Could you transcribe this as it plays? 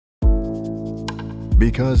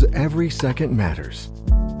Because every second matters.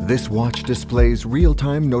 This watch displays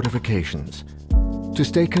real-time notifications to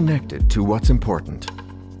stay connected to what's important.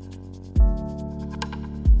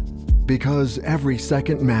 Because every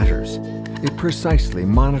second matters, it precisely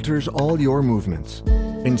monitors all your movements,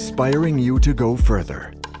 inspiring you to go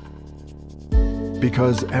further.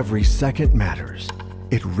 Because every second matters,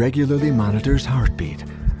 it regularly monitors heartbeat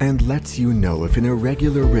and lets you know if an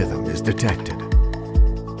irregular rhythm is detected.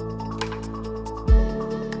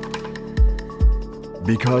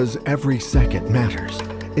 Because every second matters,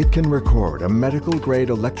 it can record a medical-grade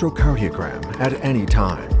electrocardiogram at any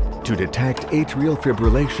time to detect atrial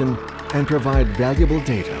fibrillation and provide valuable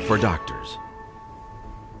data for doctors.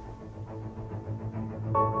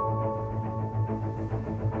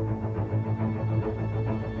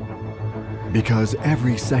 Because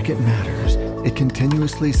every second matters, it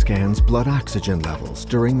continuously scans blood oxygen levels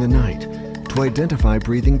during the night to identify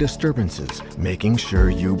breathing disturbances, making sure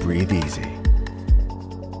you breathe easy.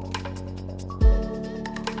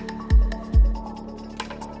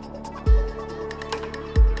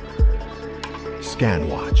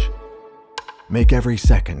 ScanWatch. Make every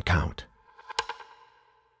second count.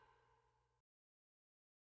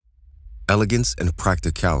 Elegance and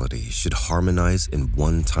practicality should harmonize in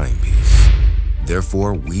one timepiece.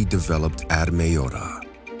 Therefore, we developed ADMEOTA.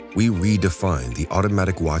 We redefined the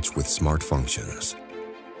automatic watch with smart functions.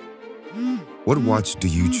 What watch do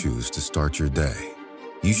you choose to start your day?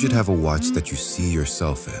 You should have a watch that you see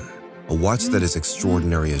yourself in, a watch that is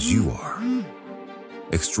extraordinary as you are.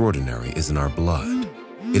 Extraordinary is in our blood.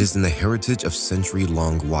 It is in the heritage of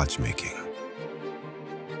century-long watchmaking.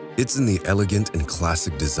 It's in the elegant and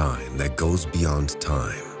classic design that goes beyond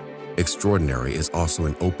time. Extraordinary is also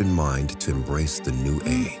an open mind to embrace the new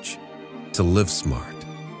age, to live smart,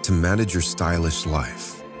 to manage your stylish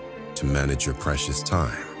life, to manage your precious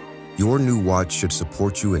time. Your new watch should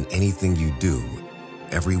support you in anything you do,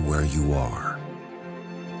 everywhere you are.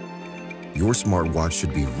 Your smartwatch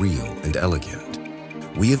should be real and elegant.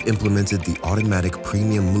 We have implemented the automatic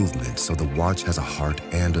premium movement so the watch has a heart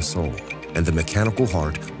and a soul, and the mechanical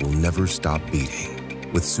heart will never stop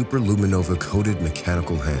beating. With Super Luminova coated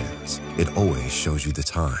mechanical hands, it always shows you the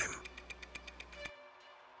time.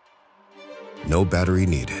 No battery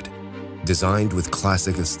needed. Designed with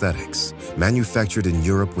classic aesthetics, manufactured in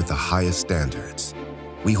Europe with the highest standards.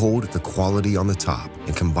 We hold the quality on the top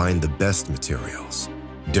and combine the best materials.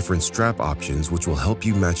 Different strap options which will help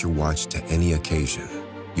you match your watch to any occasion.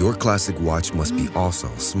 Your classic watch must be also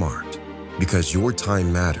smart, because your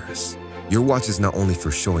time matters. Your watch is not only for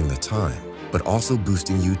showing the time, but also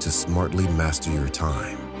boosting you to smartly master your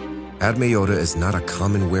time. ADMEOTA is not a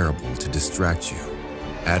common wearable to distract you.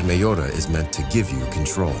 ADMEOTA is meant to give you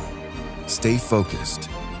control. Stay focused,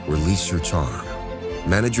 release your charm,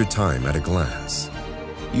 manage your time at a glance.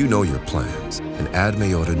 You know your plans, and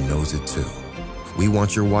ADMEOTA knows it too. We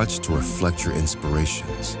want your watch to reflect your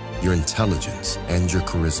inspirations, your intelligence, and your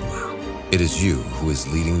charisma. It is you who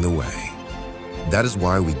is leading the way. That is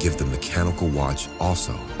why we give the mechanical watch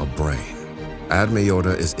also a brain.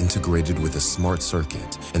 ADMEOTA is integrated with a smart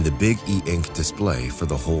circuit and the big e-ink display for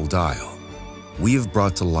the whole dial. We have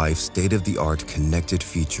brought to life state-of-the-art connected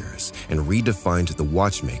features and redefined the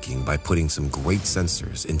watchmaking by putting some great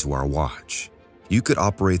sensors into our watch. You could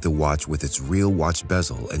operate the watch with its real watch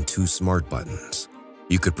bezel and 2 smart buttons.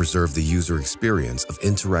 You could preserve the user experience of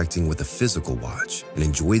interacting with a physical watch and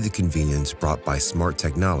enjoy the convenience brought by smart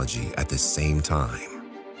technology at the same time.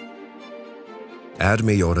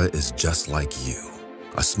 ADMEOTA is just like you,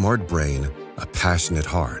 a smart brain, a passionate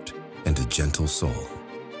heart, and a gentle soul.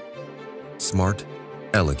 Smart,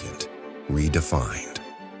 elegant, redefined.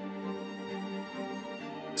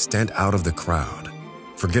 Stand out of the crowd.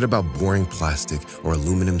 Forget about boring plastic or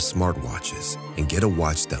aluminum smartwatches and get a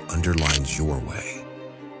watch that underlines your way.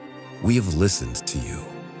 We have listened to you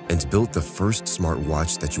and built the first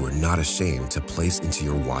smartwatch that you are not ashamed to place into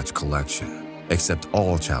your watch collection. Accept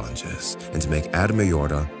all challenges and to make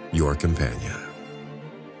ADMEOTA your companion.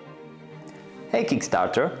 Hey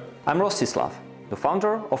Kickstarter, I'm Rostislav, the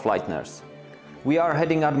founder of Lightners. We are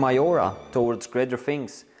heading ADMEOTA towards greater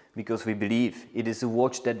things because we believe it is a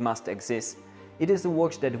watch that must exist. It is a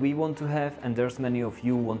watch that we want to have, and there's many of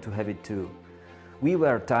you want to have it too. We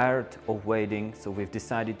were tired of waiting, so we've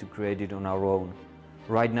decided to create it on our own.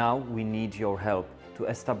 Right now we need your help to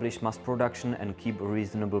establish mass production and keep a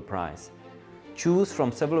reasonable price. Choose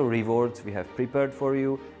from several rewards we have prepared for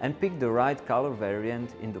you and pick the right color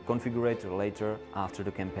variant in the configurator later after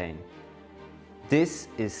the campaign. This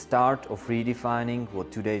is start of redefining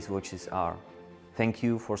what today's watches are. Thank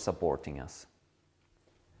you for supporting us.